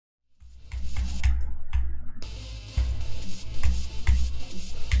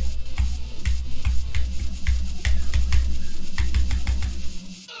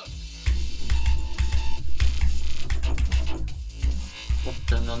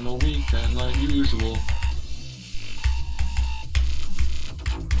on the weekend like usual.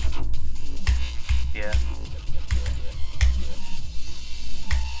 Yeah.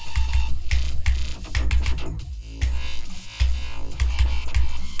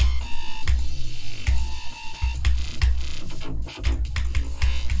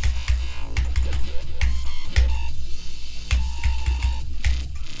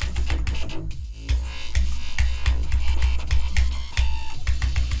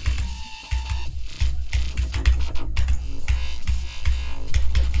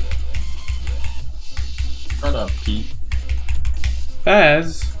 Shut up, Pete.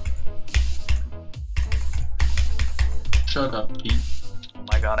 Baz. Shut up, Pete. Oh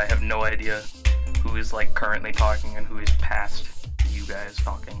my god, I have no idea who is like currently talking and who is past you guys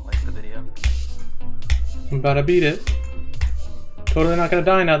talking, like the video. I'm about to beat it. Totally not gonna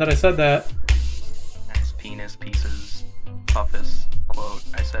die now that I said that. That's penis pieces, toughest quote.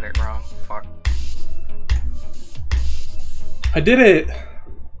 I said it wrong. Fuck. I did it!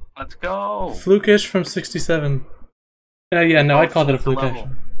 Let's go! Flukish from 67. Yeah, no, Oh, I called it a fluke the fluke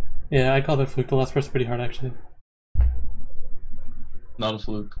level. actually. Yeah, I called it a fluke. The last part's pretty hard actually. Not a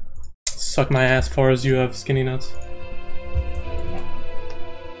fluke. Suck my ass far as you have skinny nuts.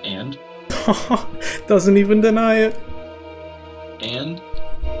 And? Doesn't even deny it. And?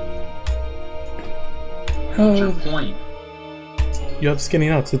 What's your point? You have skinny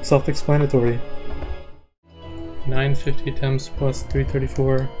nuts, it's self-explanatory. 950 temps plus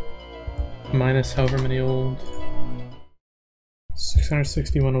 334 minus however many old.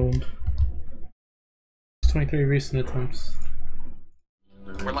 661 old. 23 recent attempts.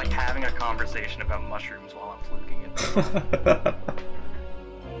 We're like having a conversation about mushrooms while I'm fluking it.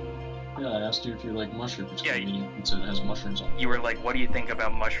 Yeah, I asked you if you like mushrooms. Yeah, You said it has mushrooms on it. You were like, what do you think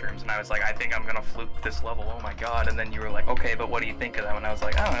about mushrooms? And I was like, I think I'm gonna fluke this level, oh my god. And then you were like, okay, but what do you think of them? And I was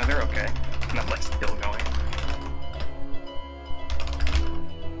like, I don't know, they're okay. And I'm like, still going.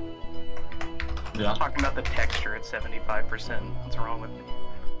 Yeah. Talking about the texture at 75%. What's wrong with me?